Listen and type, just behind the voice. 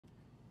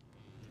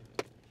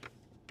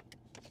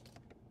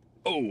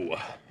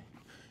Oh,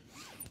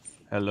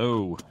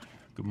 hello,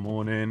 good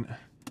morning.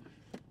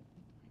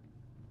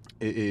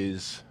 It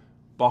is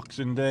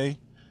Boxing Day.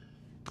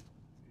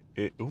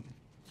 It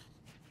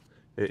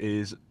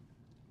is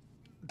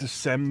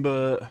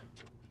December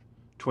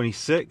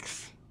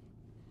 26th.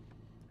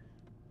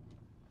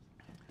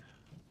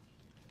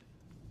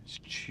 It's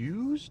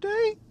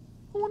Tuesday,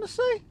 I want to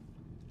say.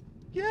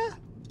 Yeah,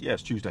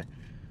 it's Tuesday.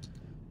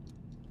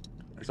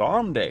 It's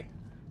Arm Day.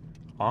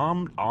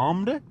 Arm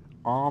Day?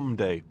 Arm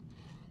Day.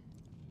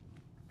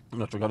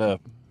 I've got a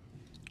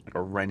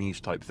Rennie's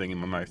type thing in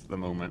my mouth at the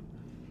moment.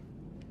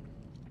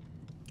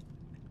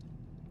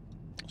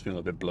 I was feeling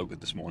a bit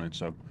bloated this morning,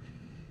 so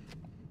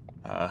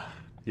yeah,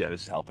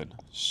 this is helping.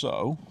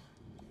 So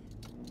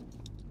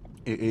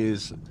it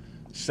is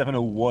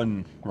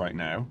 7:01 right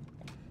now.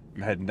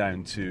 I'm heading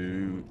down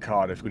to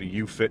Cardiff with a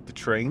UFit to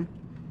train.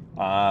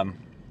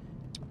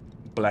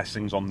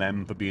 Blessings on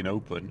them for being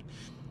open.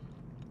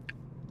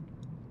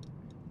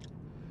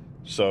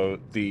 So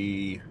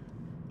the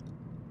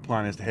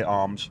plan is to hit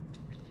arms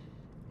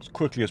as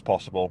quickly as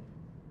possible,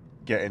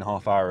 get in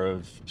half hour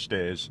of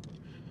stairs,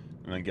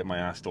 and then get my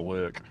ass to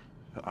work.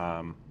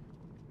 And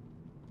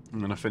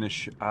then I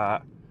finish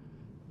at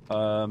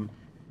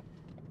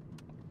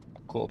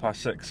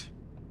 6:15,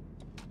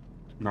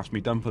 and that's me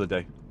done for the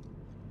day.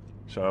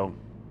 So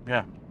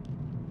yeah,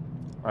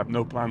 I have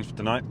no plans for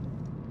tonight.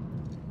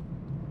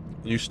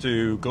 Used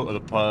to go to the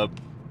pub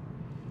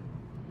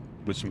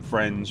with some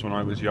friends when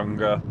I was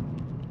younger,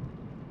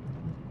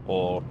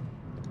 or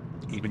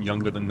even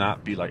younger than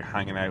that, be like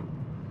hanging out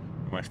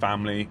with my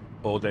family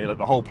all day. Like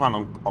the whole plan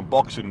on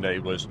Boxing Day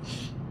was,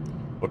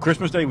 well,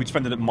 Christmas Day we'd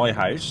spend it at my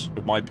house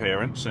with my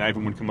parents, and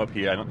everyone would come up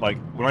here. And like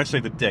when I say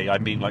the day, I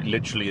mean like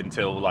literally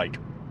until like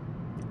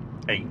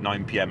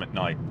 8-9 p.m. at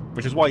night.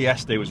 Which is why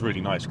yesterday was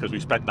really nice, because we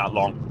spent that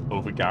long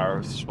over at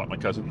Gareth's, like my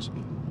cousins,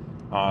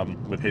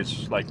 with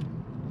his like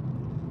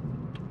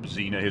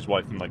Zena, his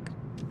wife, and like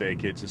their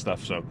kids and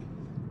stuff. So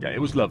yeah,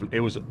 it was lovely. It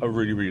was a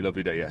really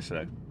lovely day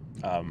yesterday.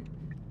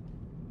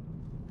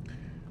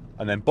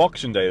 And then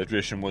Boxing Day, the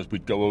tradition was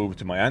we'd go over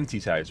to my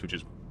auntie's house, which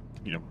is,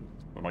 you know,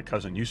 where my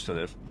cousin used to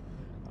live,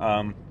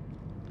 and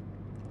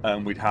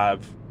we'd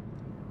have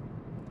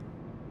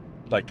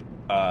like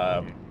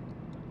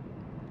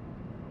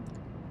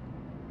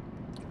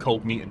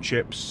cold meat and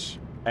chips,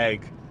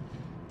 egg,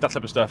 that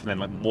type of stuff, and then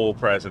like more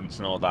presents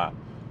and all that.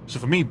 So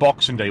for me,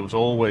 Boxing Day was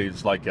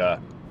always like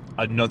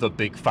another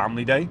big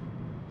family day,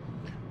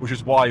 which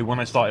is why when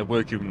I started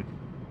working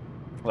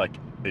like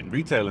in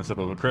retail and stuff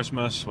over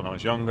Christmas when I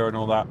was younger and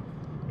all that,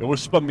 it always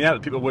spun me out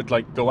that people would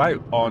like go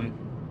out on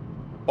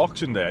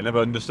Boxing Day. I never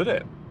understood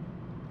it,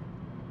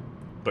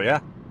 but yeah.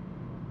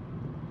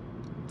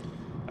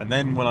 And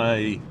then when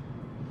I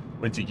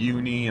went to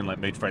uni and like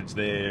made friends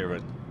there,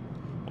 and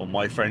well,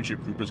 my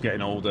friendship group was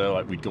getting older,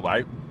 like we'd go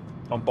out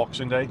on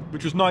Boxing Day,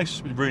 which was nice.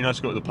 It was really nice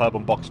to go to the pub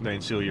on Boxing Day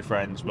and see all your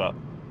friends, but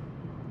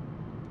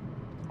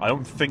I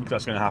don't think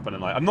that's going to happen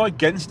tonight. I'm not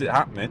against it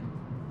happening.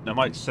 I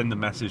might send a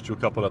message to a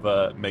couple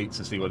of mates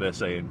to see what they're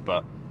saying,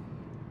 but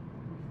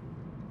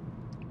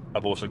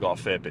I've also got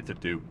a fair bit to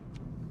do.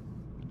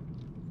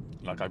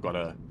 Like, I've got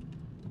to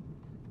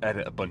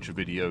edit a bunch of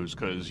videos,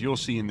 because you're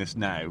seeing this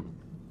now,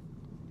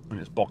 and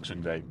it's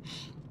Boxing Day.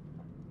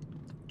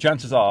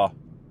 Chances are,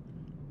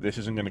 this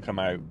isn't going to come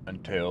out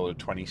until the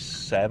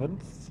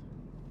 27th,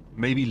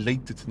 maybe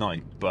later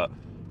tonight, but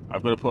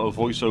I've got to put a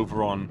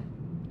voiceover on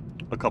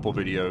a couple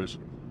videos.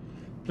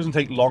 It doesn't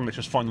take long, it's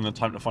just finding the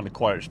time to find a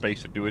quiet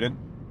space to do it in,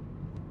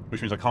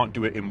 which means I can't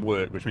do it in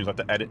work, which means I have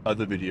to edit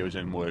other videos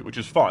in work, which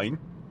is fine.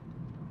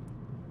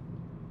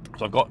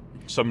 So I've got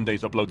some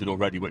days uploaded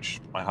already, which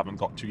I haven't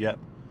got to yet.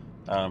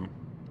 But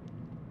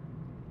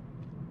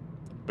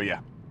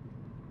yeah,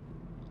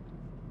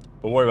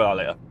 we'll worry about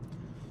that later.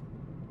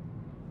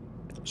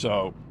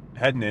 So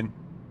heading in,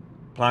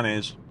 plan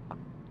is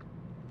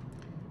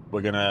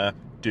we're gonna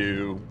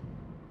do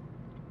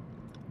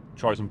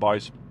tries and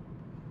buys.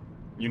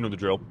 You know the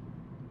drill.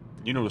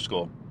 You know the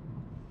score.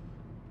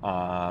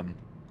 And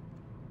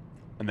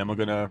then we're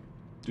gonna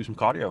do some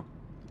cardio.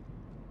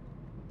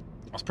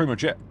 That's pretty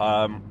much it.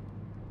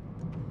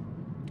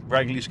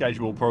 Regularly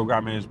scheduled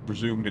program is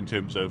resumed in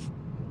terms of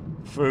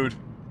food.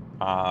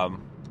 Had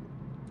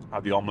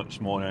the omelette this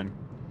morning.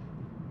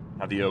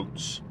 Had the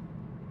oats.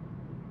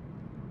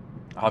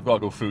 I've got to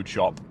go food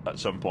shop at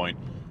some point.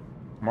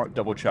 Might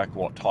double check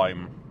what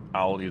time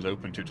Aldi is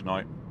open to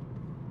tonight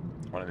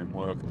when I didn't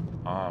work.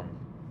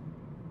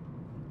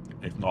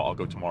 If not, I'll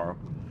go tomorrow.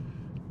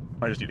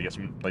 I just need to get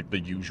some, like, the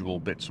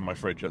usual bits from my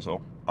fridge, that's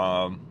all.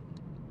 I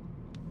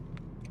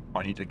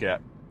need to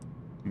get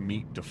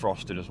meat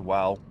defrosted as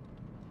well.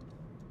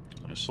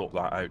 I'm going to sort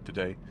that out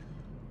today.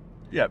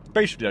 Yeah,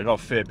 basically I've got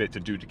a fair bit to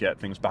do to get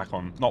things back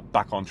on, not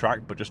back on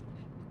track, but just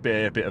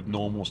a bit of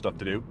normal stuff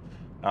to do.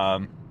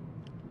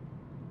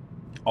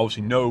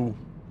 Obviously no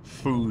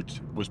food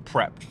was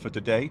prepped for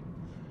today,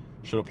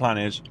 so the plan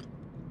is,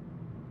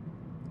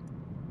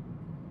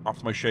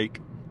 after my shake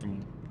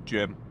from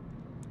gym,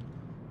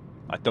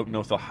 I don't know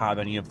if they'll have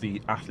any of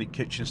the athlete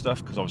kitchen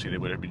stuff, because obviously they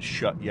would have been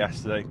shut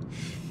yesterday.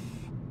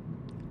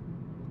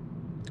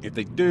 If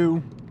they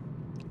do,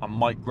 I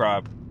might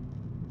grab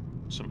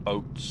some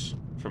oats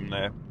from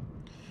there.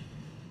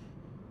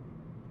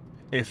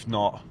 If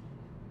not,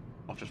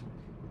 I'll just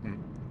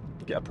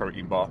get a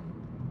protein bar.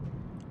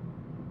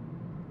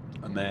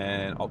 And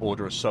then I'll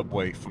order a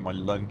Subway for my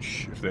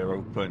lunch if they're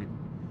open,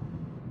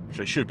 which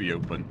they should be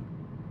open.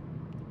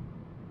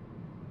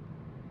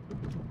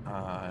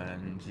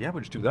 And yeah,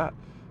 we'll just do that.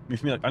 I mean,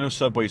 for me, like, I know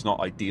Subway's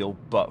not ideal,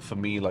 but for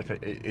me, like,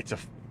 it's a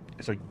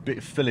bit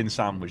of filling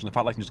sandwich, and the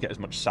fact I can just get as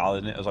much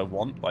salad in it as I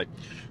want, like,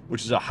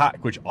 which is a hack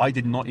which I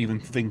did not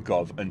even think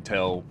of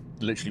until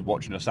literally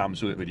watching a Sam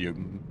Stewart video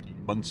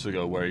months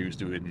ago, where he was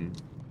doing,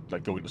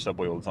 like, going to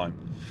Subway all the time.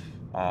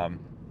 And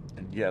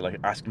yeah, like,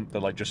 asking to,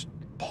 like, just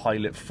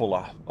pile it full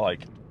of,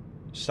 like,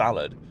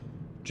 salad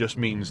just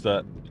means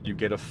that you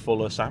get a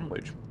fuller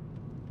sandwich.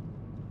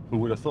 Who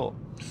would have thought?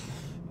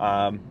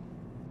 But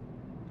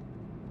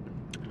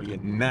yeah,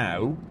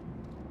 now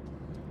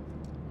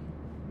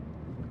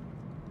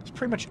it's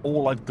pretty much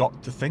all I've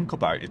got to think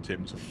about in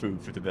terms of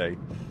food for today.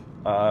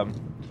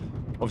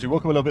 Obviously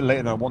woke up a little bit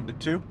later than I wanted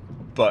to,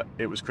 but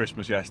it was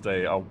Christmas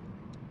yesterday. I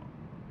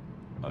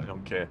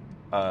don't care.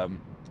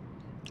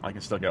 I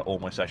can still get all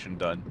my session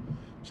done.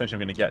 Essentially,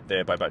 I'm going to get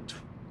there by about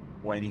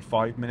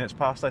 25 minutes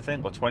past, I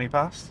think, or 20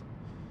 past.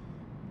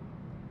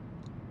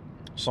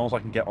 As long as I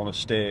can get on the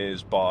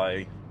stairs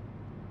by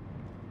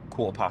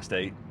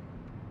 8:15,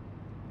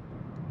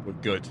 we're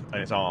good.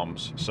 And it's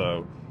arms,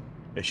 so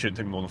it shouldn't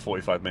take me more than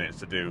 45 minutes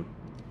to do.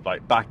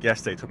 Like, back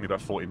yesterday, it took me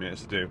about 40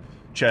 minutes to do.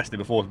 Chest day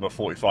before, it was about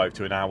 45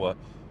 to an hour.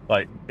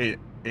 Like, if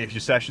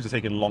your sessions are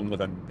taking longer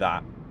than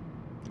that,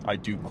 I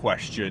do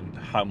question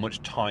how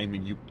much time are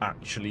you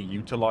actually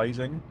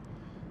utilizing.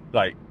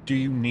 Like, do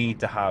you need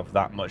to have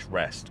that much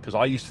rest? Because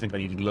I used to think I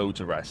needed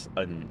loads of rest,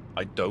 and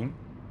I don't.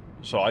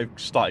 So I've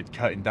started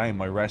cutting down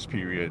my rest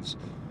periods,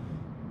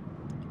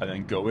 and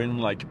then going,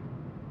 like,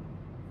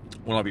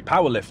 when I'd be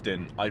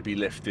powerlifting, I'd be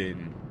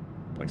lifting,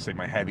 like, say,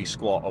 my heavy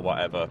squat or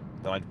whatever,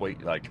 then I'd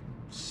wait like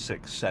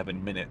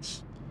 6-7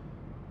 minutes,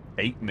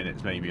 8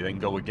 minutes maybe, then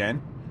go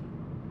again.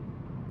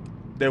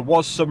 There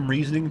was some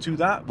reasoning to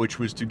that, which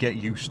was to get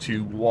used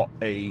to what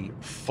a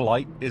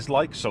flight is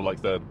like. So, like,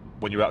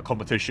 when you're at a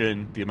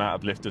competition, the amount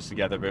of lifters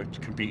together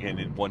competing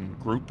in one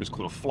group is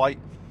called a flight.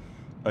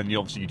 And you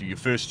obviously do your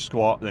first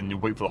squat, then you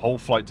wait for the whole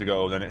flight to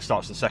go, then it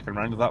starts the second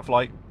round of that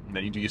flight, and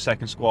then you do your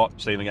second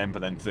squat, same again,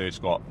 but then third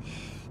squat.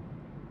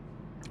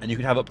 And you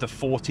can have up to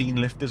 14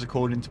 lifters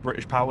according to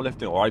British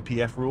powerlifting, or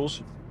IPF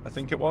rules, I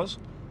think it was.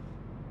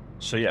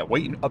 So yeah,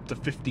 waiting up to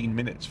 15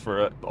 minutes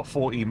or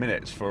 14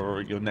 minutes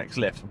for your next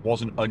lift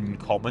wasn't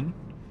uncommon.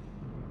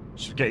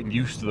 So getting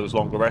used to those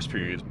longer rest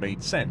periods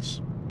made sense.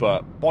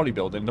 But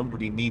bodybuilding don't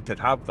really need to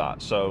have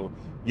that. So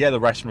yeah, the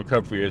rest and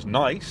recovery is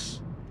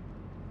nice,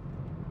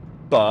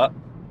 but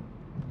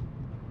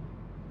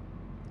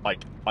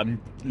like,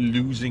 I'm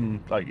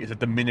losing, like, it's a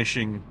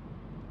diminishing,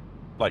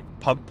 like,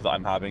 pump that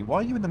I'm having. Why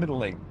are you in the middle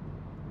lane?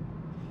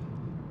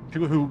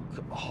 People who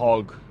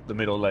hog the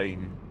middle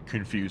lane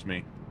confuse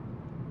me.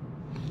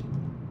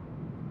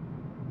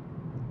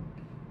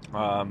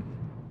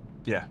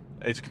 Yeah,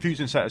 it's a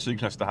confusing set of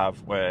sequences to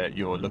have, where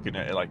you're looking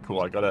at it like,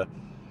 cool,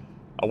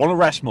 I want to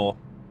rest more,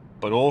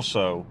 but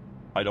also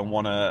I don't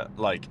want to,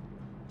 like,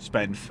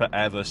 spend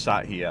forever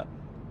sat here,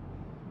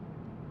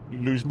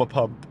 lose my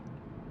pump,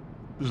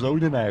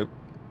 zoning out.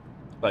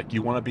 Like,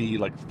 you want to be,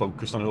 like,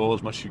 focused on it all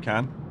as much as you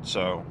can.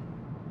 So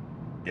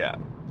yeah,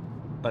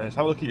 let's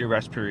have a look at your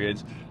rest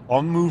periods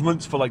on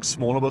movements for, like,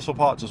 smaller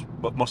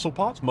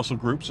muscle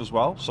groups as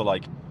well. So,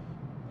 like,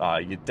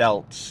 your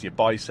delts, your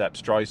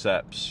biceps,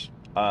 triceps.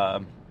 I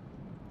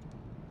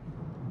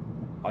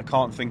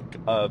can't think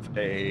of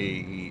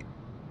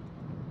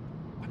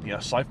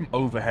aside from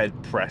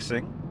overhead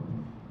pressing,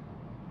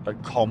 a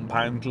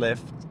compound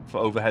lift for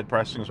overhead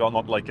pressing as well,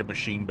 not like a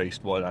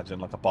machine-based one, as in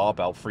like a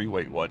barbell free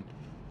weight one.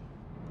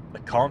 I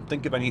can't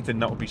think of anything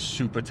that would be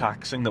super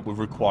taxing that would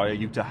require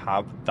you to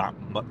have that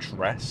much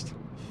rest.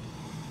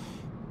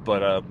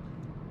 But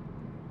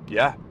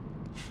yeah,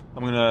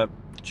 I'm gonna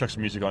chuck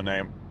some music on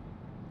now.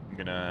 I'm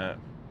gonna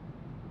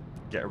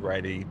get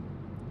ready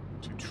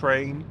to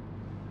train.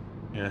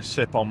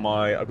 Sip on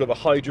I've got the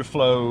Hydro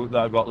Flow that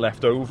I've got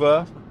left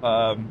over.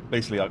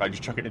 Basically, I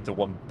just chuck it into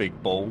one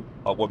big bowl,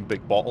 one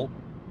big bottle.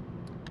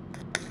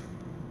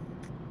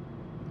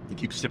 You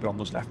keep sipping on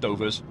those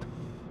leftovers.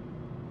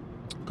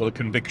 Got a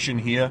Conviction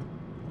here.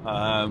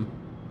 And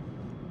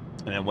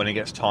then when it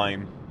gets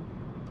time,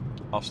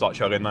 I'll start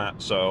chugging that.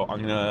 So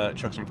I'm gonna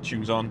chuck some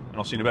tunes on, and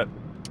I'll see you in a bit.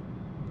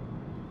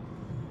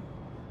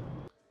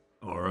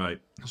 Alright,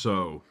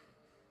 so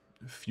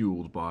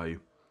fueled by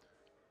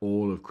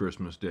all of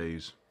Christmas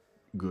Day's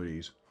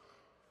goodies,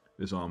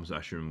 this arm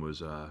session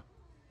was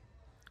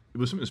it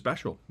was something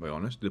special, to be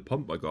honest. The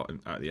pump I got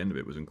at the end of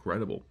it was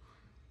incredible.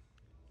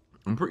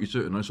 I'm pretty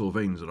certain I saw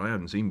veins that I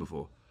hadn't seen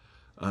before.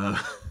 But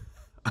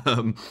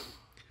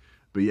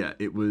yeah,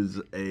 it was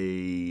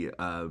a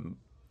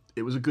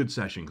it was a good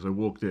session because I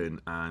walked in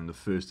and the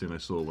first thing I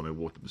saw when I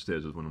walked up the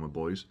stairs was one of my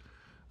boys.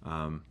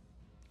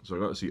 So I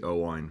got to see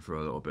Owen for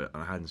a little bit,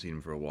 and I hadn't seen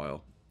him for a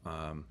while.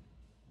 And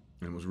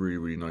it was really,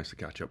 really nice to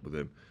catch up with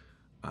him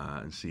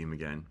and see him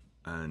again.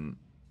 And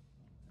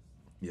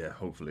yeah,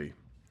 hopefully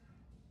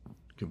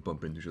can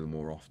bump into each other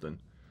more often.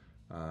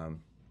 But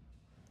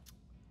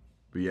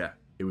yeah,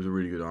 it was a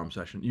really good arm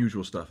session.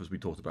 Usual stuff as we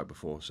talked about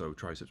before. So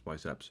triceps,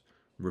 biceps,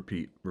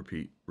 repeat,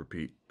 repeat,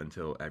 repeat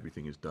until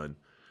everything is done.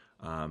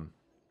 Trying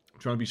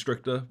to be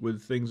stricter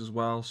with things as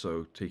well.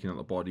 So taking out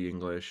the body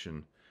English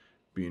and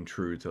being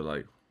true to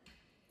like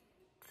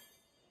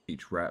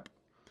each rep,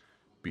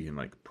 being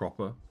like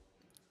proper.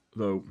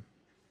 Though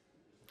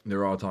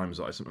there are times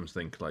that I sometimes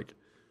think like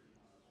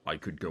I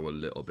could go a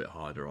little bit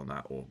harder on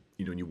that, or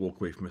you know, when you walk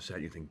away from a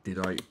set, you think, did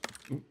I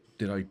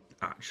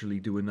actually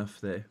do enough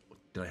there?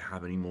 Did I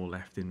have any more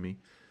left in me?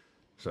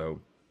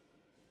 So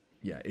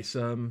yeah, it's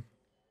one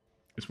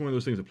of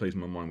those things that plays in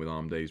my mind with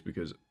arm days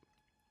because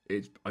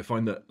I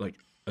find that like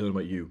I don't know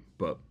about you,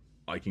 but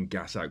I can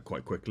gas out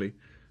quite quickly,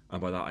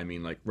 and by that I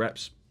mean like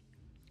reps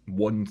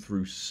 1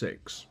 through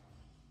 6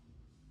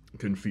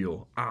 can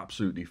feel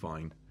absolutely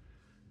fine.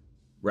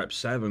 Rep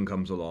 7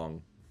 comes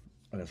along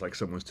and it's like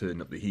someone's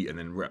turning up the heat, and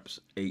then reps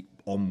 8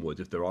 onwards,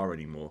 if there are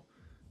any more,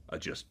 are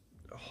just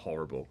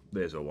horrible.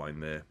 There's Owen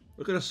there.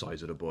 Look at the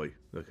size of the boy.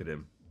 Look at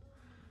him.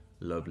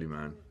 Lovely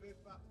man.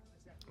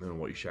 I don't know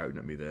what he's shouting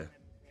at me there.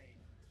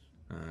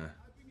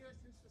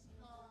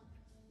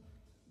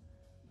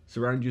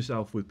 Surround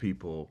yourself with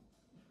people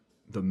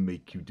that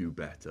make you do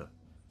better.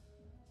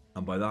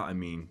 And by that I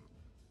mean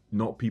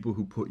not people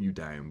who put you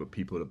down, but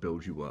people that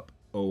build you up.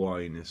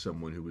 Owen is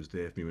someone who was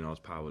there for me when I was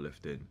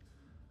powerlifting.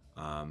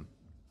 And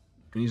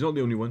he's not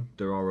the only one.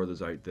 There are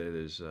others out there.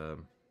 There's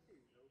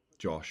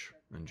Josh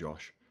and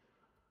Josh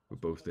were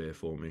both there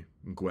for me.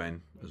 And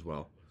Gwen as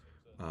well.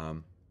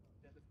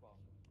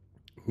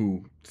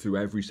 Who, through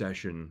every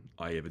session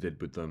I ever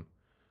did with them,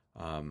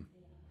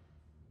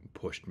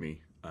 pushed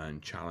me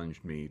and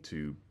challenged me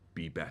to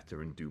be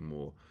better and do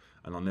more.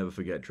 And I'll never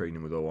forget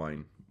training with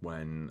Owen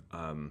when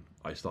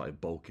I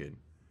started bulking,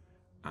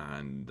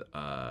 and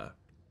I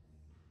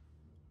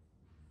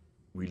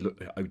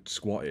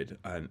squatted,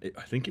 and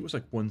I think it was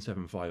like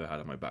 175 I had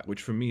on my back,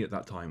 which for me at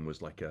that time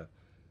was like it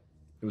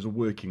was a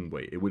working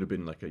weight. It would have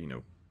been like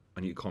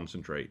I need to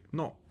concentrate,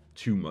 not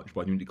too much,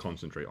 but I need to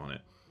concentrate on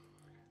it.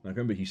 And I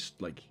remember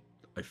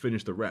I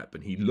finished the rep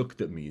and he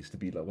looked at me as to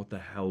be like, what the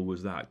hell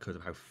was that? Because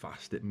of how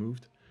fast it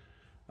moved.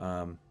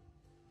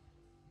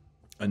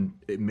 And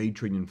it made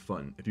training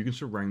fun. If you can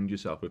surround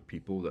yourself with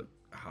people that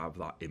have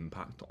that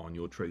impact on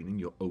your training,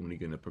 you're only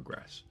going to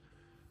progress.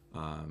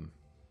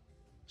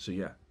 So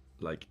yeah,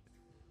 like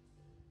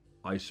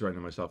I surrounded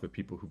myself with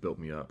people who built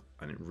me up,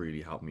 and it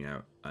really helped me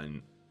out.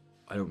 And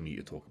I don't need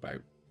to talk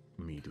about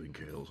me doing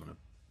curls on a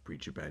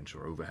preacher bench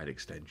or overhead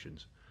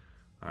extensions.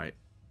 All right.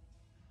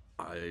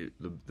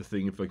 The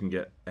thing, if I can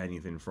get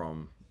anything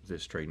from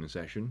this training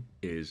session,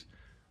 is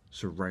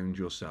surround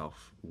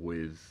yourself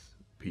with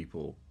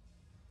people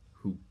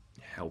who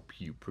help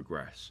you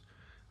progress.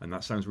 And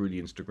that sounds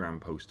really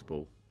Instagram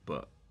postable,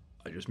 but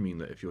I just mean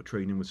that if you're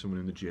training with someone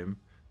in the gym,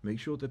 make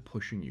sure they're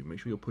pushing you, make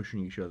sure you're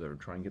pushing each other and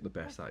try and get the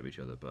best out of each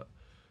other. But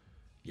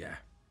yeah,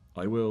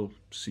 I will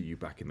see you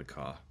back in the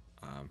car.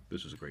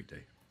 This was a great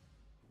day.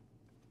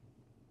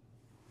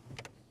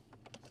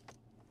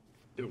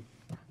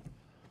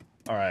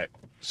 All right,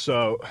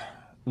 so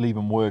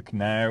leaving work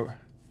now.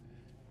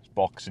 It's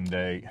Boxing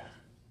Day.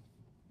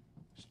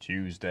 It's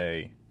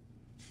Tuesday.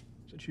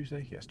 Is it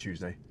Tuesday? Yes,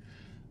 Tuesday.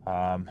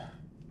 So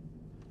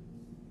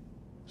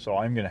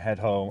I'm gonna head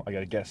home. I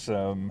gotta get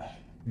some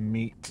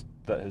meat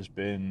that has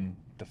been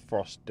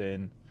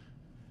defrosting.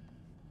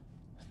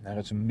 Now I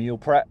got some meal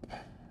prep,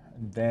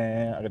 and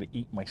then I gotta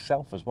eat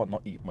myself as well.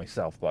 Not eat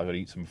myself, but I gotta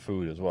eat some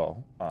food as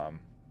well, so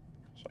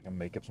I can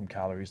make up some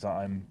calories that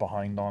I'm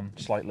behind on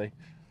slightly.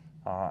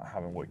 I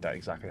haven't worked out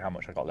exactly how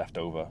much I got left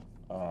over.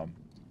 A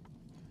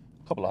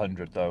couple of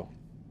hundred though.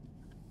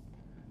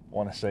 I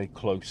want to say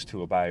close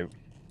to about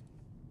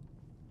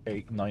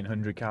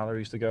 800-900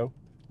 calories to go,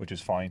 which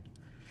is fine.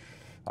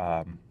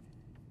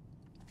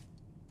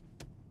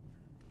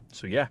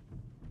 So yeah,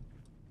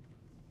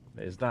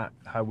 there's that.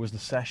 How was the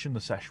session?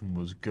 The session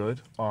was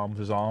good. Arms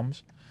was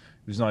arms.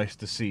 It was nice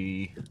to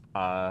see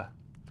my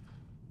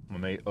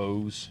mate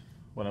O's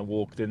when I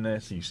walked in there.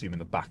 So you see him in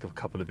the back of a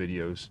couple of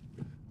videos.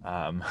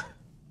 Yeah,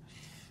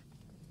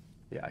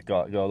 I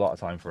got a lot of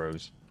time for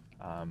O's.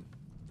 I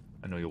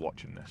know you're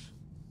watching this.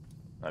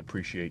 I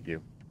appreciate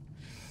you.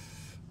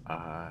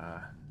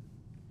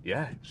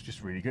 Yeah, it's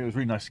just really good. It was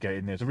really nice to get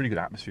in there. There's a really good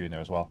atmosphere in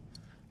there as well.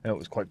 I know it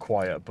was quite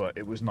quiet, but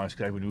it was nice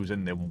because everyone who was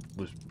in there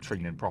was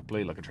training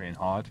properly, like training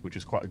hard, which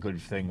is quite a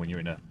good thing when you're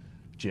in a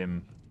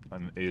gym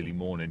an early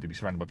morning, to be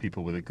surrounded by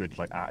people with a good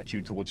like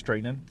attitude towards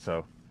training.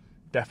 So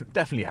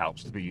definitely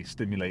helps to be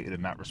stimulated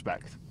in that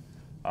respect.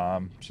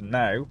 So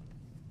now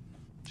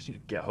just need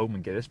to get home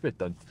and get this bit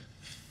done.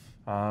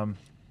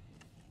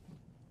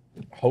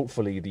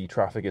 Hopefully the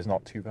traffic is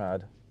not too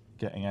bad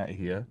getting out of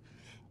here.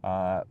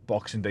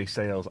 Boxing Day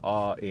sales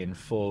are in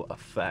full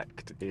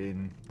effect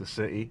in the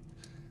city,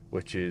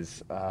 which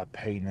is a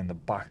pain in the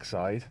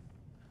backside.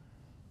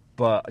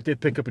 But I did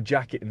pick up a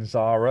jacket in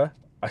Zara.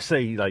 I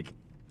say like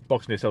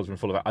Boxing Day sales are in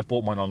full effect. I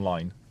bought mine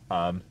online.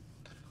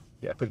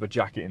 Yeah, I picked up a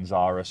jacket in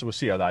Zara, so we'll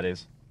see how that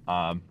is. It's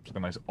like a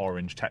nice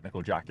orange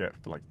technical jacket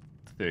for like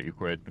 30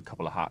 quid, a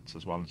couple of hats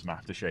as well, and some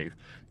aftershave.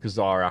 Because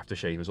Zara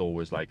aftershave is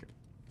always like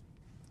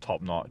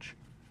top notch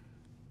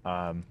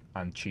and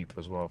cheap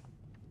as well.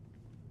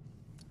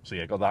 So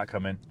yeah, got that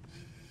coming.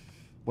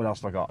 What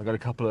else have I got? I got a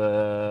couple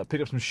of,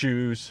 picked up some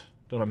shoes.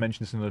 Don't know if I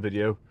mentioned this in the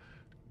video.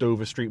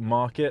 Dover Street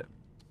Market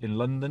in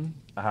London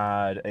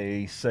had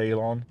a sale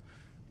on,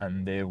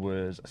 and there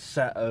was a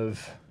set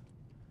of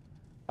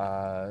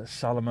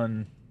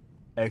Salomon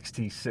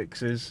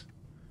XT6s,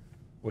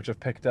 which I've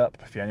picked up.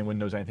 If anyone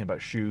knows anything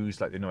about shoes,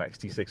 like they know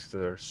XT6s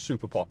are a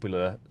super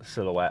popular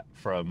silhouette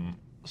from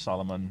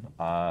Salomon.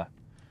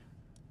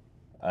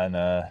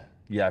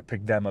 Yeah, I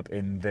picked them up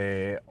in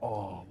their,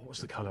 oh, what was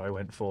the colour I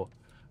went for?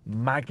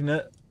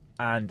 Magnet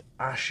and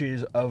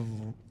Ashes of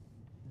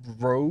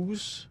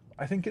Rose,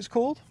 I think it's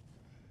called.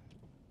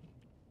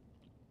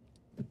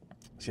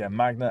 So yeah,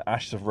 Magnet,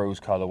 Ashes of Rose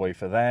colourway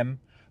for them.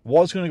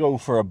 Was going to go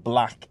for a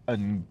black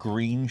and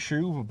green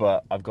shoe,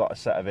 but I've got a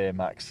set of Air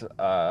Max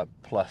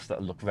Plus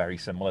that look very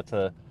similar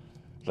to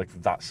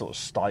like that sort of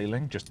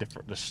styling, just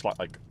different, just slight,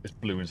 like it's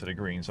blue instead of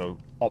green. So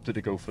opted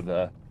to go for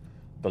the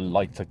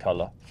lighter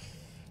colour.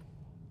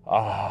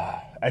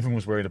 Everyone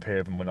was wearing a pair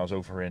of them when I was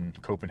over in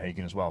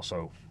Copenhagen as well,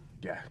 so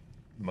yeah,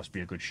 must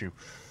be a good shoe.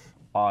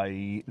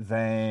 I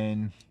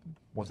then,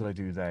 what did I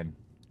do then?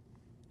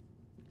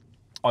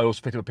 I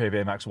also picked up a pair of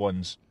Air Max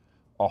 1s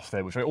off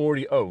there, which I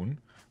already own,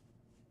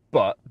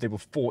 but they were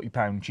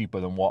 £40 cheaper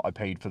than what I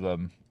paid for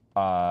them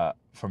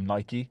from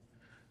Nike.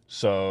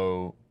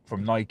 So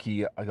from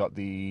Nike, I got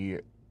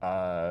the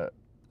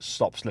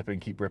Stop Slipping,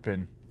 Keep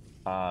Ripping,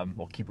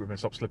 or Keep Ripping,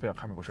 Stop Slipping, I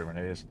can't remember which one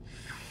it is.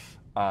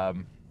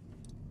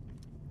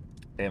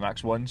 Air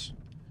Max 1s,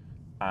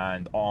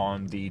 and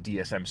on the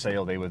DSM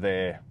sale they were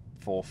there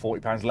for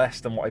 £40 less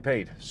than what I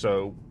paid.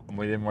 So I'm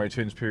within my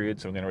returns period,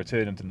 so I'm going to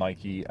return them to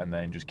Nike and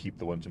then just keep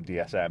the ones from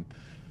DSM.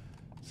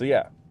 So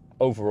yeah,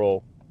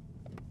 overall,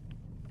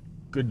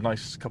 good,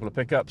 nice couple of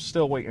pickups.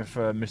 Still waiting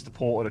for Mr.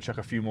 Porter to chuck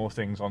a few more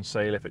things on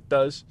sale if it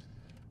does.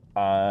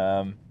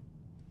 I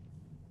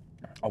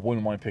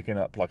wouldn't mind picking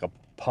up like a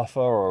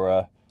puffer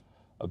or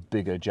a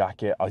bigger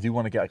jacket. I do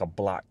want to get like a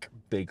black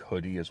big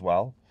hoodie as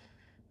well,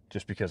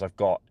 just because I've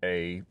got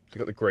the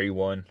grey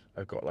one,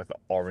 I've got like the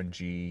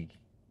orangey,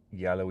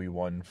 yellowy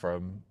one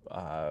from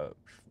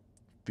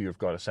Fear of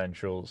God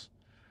Essentials.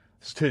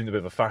 It's turned a bit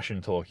of a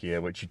fashion talk here,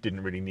 which you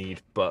didn't really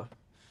need, but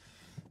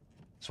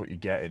that's what you're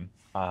getting.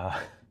 I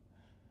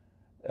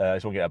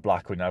just want to get a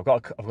black one now. I've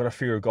got a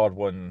Fear of God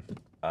one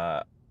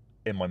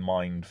in my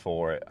mind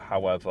for it.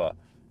 However,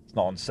 it's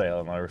not on sale,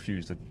 and I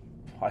refuse to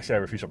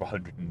drop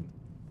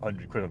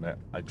 100 quid on it.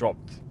 I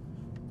dropped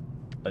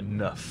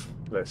enough,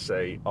 let's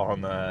say,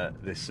 on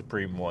this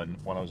Supreme one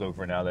when I was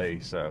over in LA.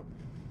 So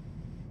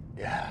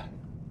yeah,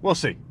 we'll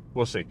see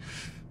what the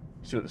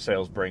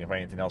sales bring. If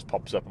anything else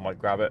pops up, I might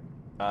grab it.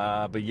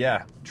 But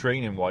yeah,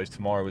 training wise,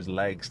 tomorrow is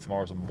legs.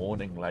 Tomorrow's a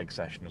morning leg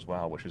session as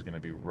well, which is going to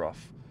be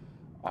rough.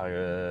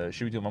 I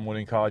should be doing my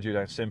morning cardio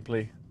down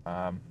Simply.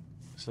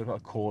 Still got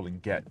to call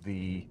and get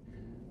the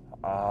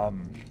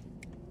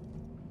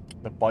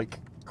bike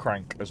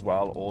crank as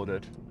well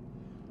ordered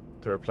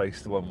to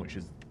replace the one which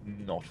is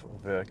not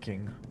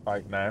working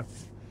right now.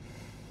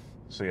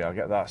 So yeah, I'll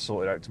get that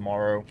sorted out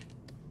tomorrow.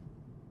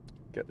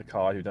 Get the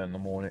cardio done in the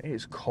morning. It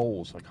is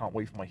cold, so I can't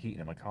wait for my heating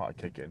in my car to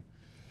kick in.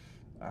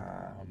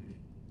 But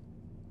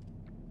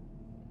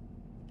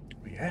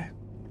yeah,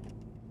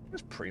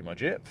 that's pretty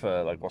much it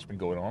for like what's been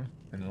going on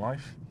in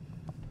life.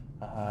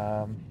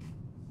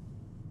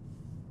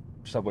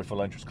 Subway for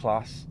lunch was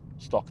class.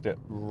 Stocked it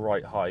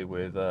right high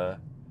with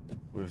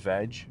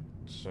veg,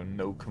 so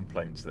no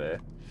complaints there.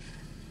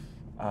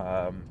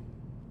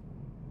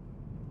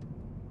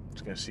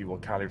 Just gonna see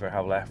what calories I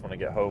have left when I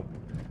get home.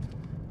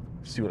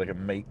 See what I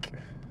can make,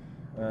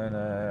 and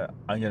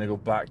I'm gonna go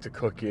back to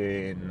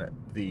cooking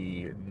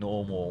the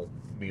normal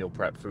meal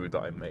prep food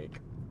that I make.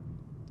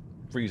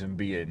 Reason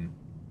being,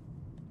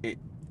 it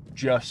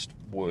just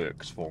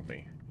works for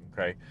me.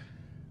 Okay,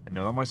 I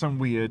know that might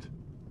sound weird,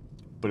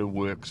 but it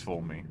works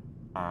for me,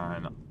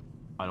 and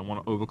I don't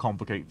want to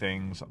overcomplicate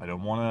things. I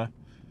don't want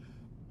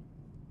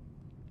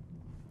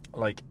to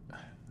like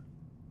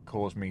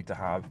cause me to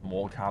have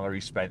more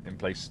calories spent in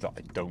places that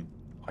I don't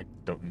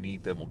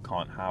need them or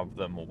can't have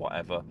them or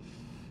whatever.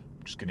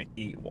 I'm just gonna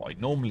eat what I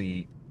normally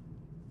eat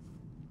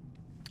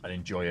and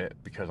enjoy it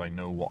because I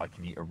know what I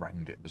can eat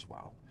around it as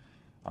well.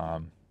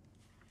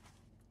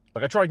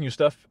 Like I tried new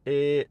stuff,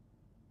 it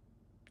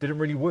didn't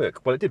really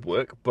work. Well, it did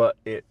work, but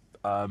it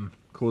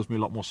caused me a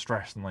lot more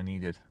stress than I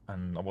needed,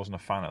 and I wasn't a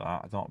fan of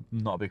that. I'm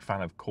not a big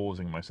fan of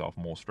causing myself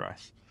more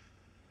stress.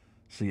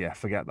 So yeah,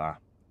 forget that.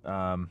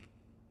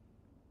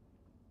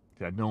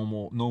 Yeah,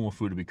 normal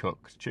food to be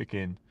cooked: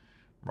 chicken,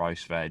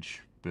 rice, veg,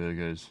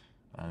 burgers,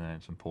 and then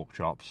some pork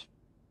chops.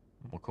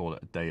 We'll call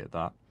it a day at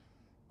that.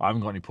 I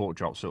haven't got any pork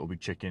chops, so it'll be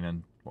chicken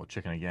and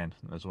chicken again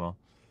as well.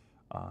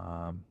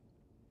 I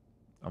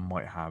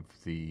might have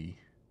the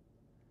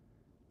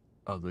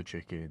other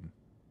chicken.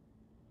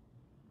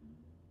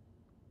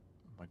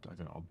 I don't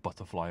know, I'll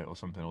butterfly it or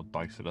something, or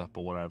dice it up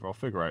or whatever. I'll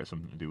figure out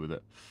something to do with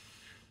it.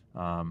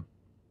 But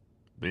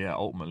yeah,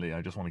 ultimately,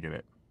 I just want to get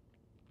it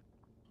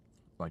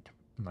like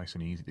nice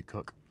and easy to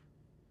cook.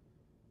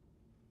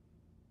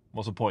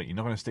 What's the point? You're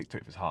not going to stick to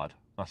it if it's hard.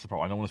 That's the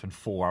problem. I don't want to spend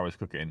 4 hours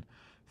cooking.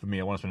 For me,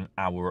 I want to spend an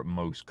hour at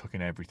most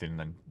cooking everything and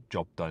then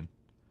job done.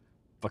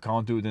 If I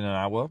can't do it in an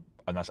hour,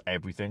 and that's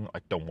everything, I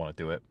don't want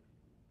to do it.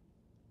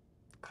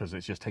 Because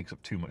it just takes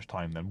up too much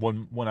time then.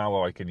 One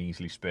hour I can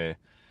easily spare.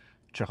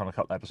 Check on a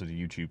couple episodes of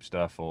YouTube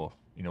stuff, or,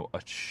 you know,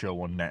 a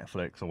show on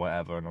Netflix or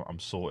whatever, and I'm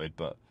sorted.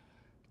 But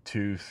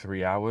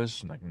 2-3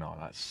 hours, like, no,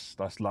 that's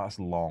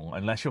long.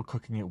 Unless you're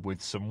cooking it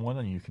with someone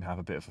and you can have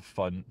a bit of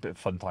fun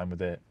time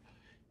with it,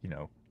 you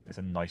know, it's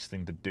a nice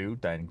thing to do,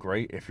 then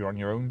great. If you're on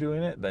your own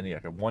doing it, then yeah,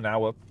 1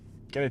 hour,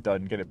 get it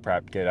done, get it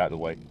prepped, get it out of the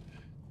way.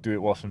 Do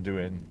it whilst I'm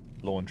doing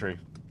laundry.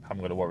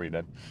 Haven't got to worry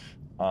then.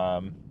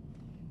 So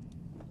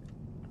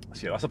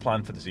yeah, that's a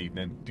plan for this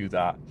evening. Do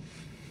that.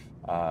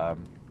 Yeah,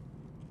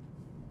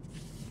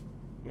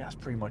 that's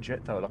pretty much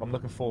it though. Like, I'm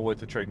looking forward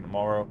to training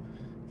tomorrow,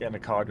 getting the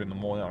cardio in the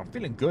morning. I'm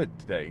feeling good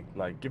today.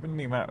 Like, given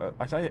the amount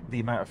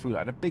of food, I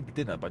had a big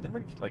dinner, but I didn't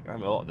really, like, I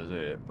had a lot of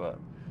dessert, but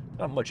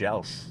not much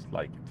else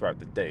like throughout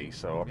the day,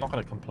 so I'm not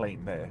going to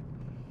complain there.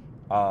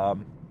 I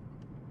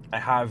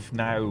have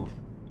now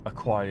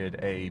acquired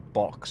a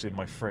box in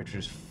my fridge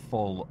which is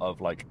full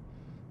of like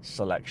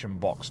selection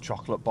box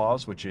chocolate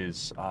bars, which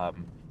is going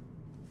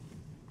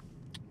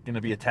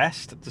to be a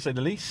test to say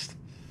the least.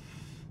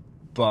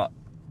 But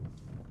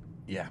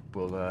yeah,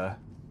 we'll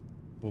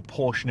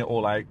portion it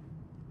all out,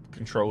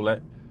 control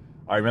it.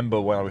 I remember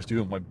when I was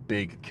doing my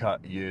big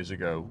cut years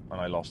ago and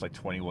I lost like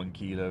 21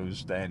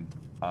 kilos. Then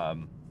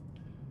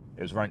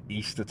it was around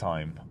Easter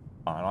time,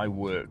 and I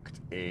worked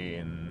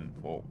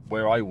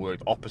where I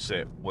worked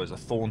opposite was a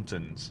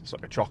Thornton's. It's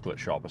like a chocolate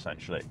shop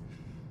essentially,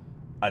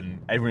 and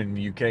everyone in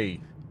the UK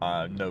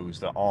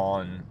knows that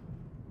on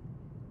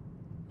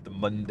the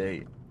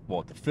Monday,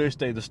 the first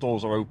day the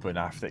stores are open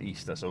after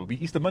Easter, so it'll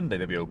be Easter Monday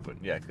they'll be open,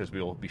 yeah, because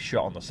we'll be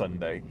shut on the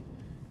Sunday.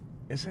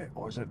 Is it,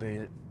 or is it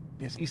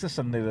yes, Easter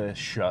Sunday they're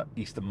shut,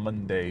 Easter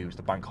Monday was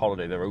the bank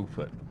holiday, they're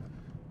open.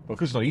 But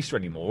because it's not Easter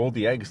anymore, all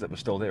the eggs that were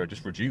still there are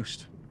just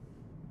reduced.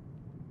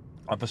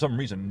 And for some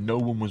reason, no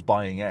one was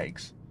buying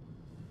eggs.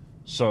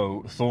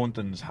 So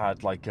Thornton's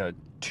had like a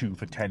 2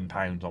 for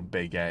 £10 on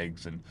big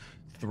eggs and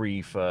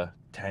 3 for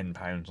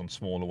 £10 on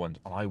smaller ones.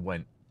 And I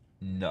went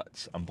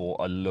nuts and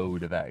bought a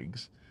load of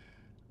eggs.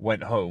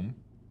 Went home,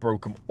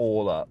 broke them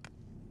all up,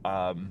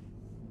 and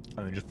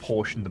then just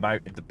portioned them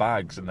out into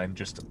bags, and then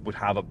just would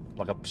have a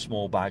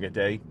small bag a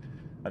day.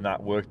 And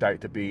that worked out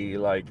to be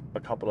like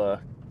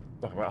about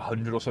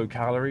 100 or so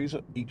calories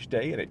each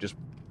day. And it just,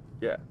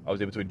 yeah, I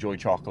was able to enjoy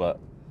chocolate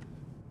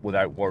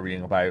without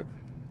worrying about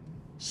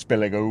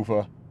spilling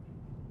over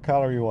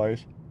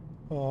calorie-wise.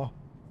 So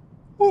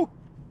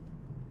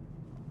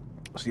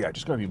yeah,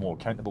 just got to be more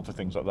accountable for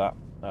things like that.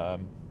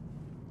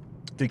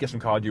 Did get some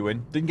cardio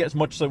in. Didn't get as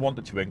much as I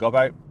wanted to in. Got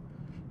about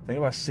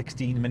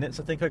 16 minutes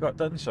I think I got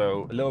done.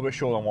 So a little bit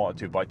short than I wanted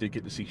to, but I did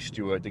get to see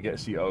Stuart, did get to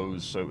see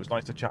O's. So it was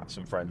nice to chat to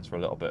some friends for a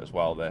little bit as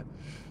well there.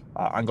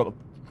 And got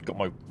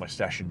my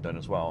session done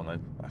as well.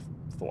 And I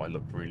thought I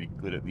looked really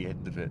good at the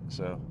end of it.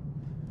 So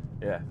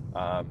yeah,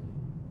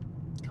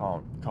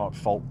 can't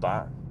fault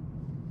that.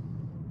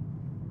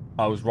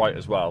 I was right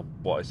as well,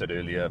 what I said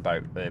earlier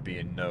about there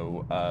being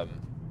no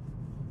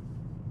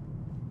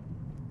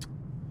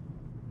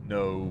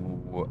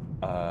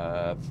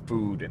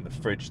food in the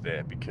fridge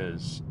there,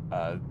 because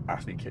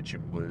Athlete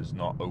Kitchen was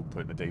not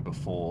open the day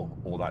before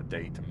or that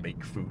day to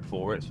make food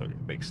for it, so it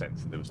makes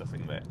sense that there was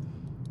nothing there.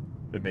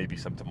 There may be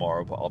some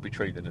tomorrow, but I'll be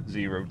trading at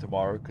 0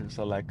 tomorrow because it's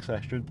a leg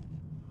session.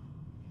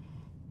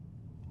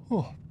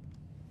 Oh.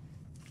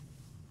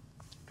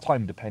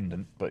 Time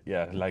dependent, but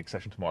yeah, leg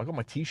session tomorrow. I got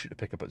my t-shirt to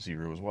pick up at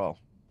 0 as well.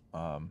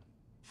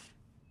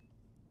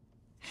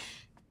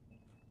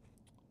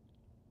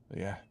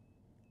 Yeah,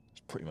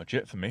 that's pretty much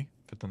it for me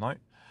for tonight.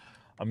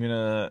 I'm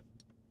gonna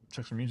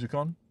check some music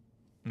on.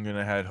 I'm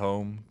gonna head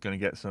home, gonna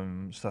get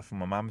some stuff from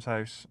my mum's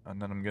house,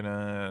 and then I'm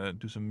gonna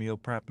do some meal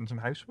prep and some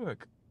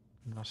housework.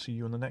 And I'll see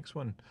you on the next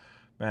one.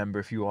 Remember,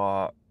 if you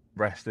are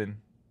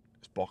resting,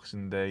 it's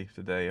Boxing Day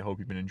today. I hope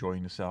you've been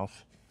enjoying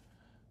yourself.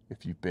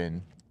 If you've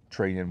been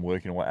training,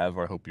 working, or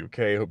whatever, I hope you're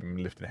okay. I hope you've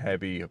been lifting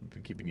heavy. I hope you've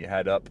been keeping your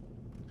head up.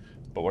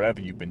 But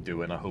whatever you've been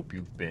doing, I hope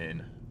you've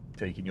been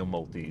taking your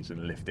multis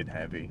and lifting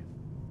heavy.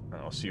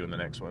 And I'll see you in the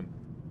next one.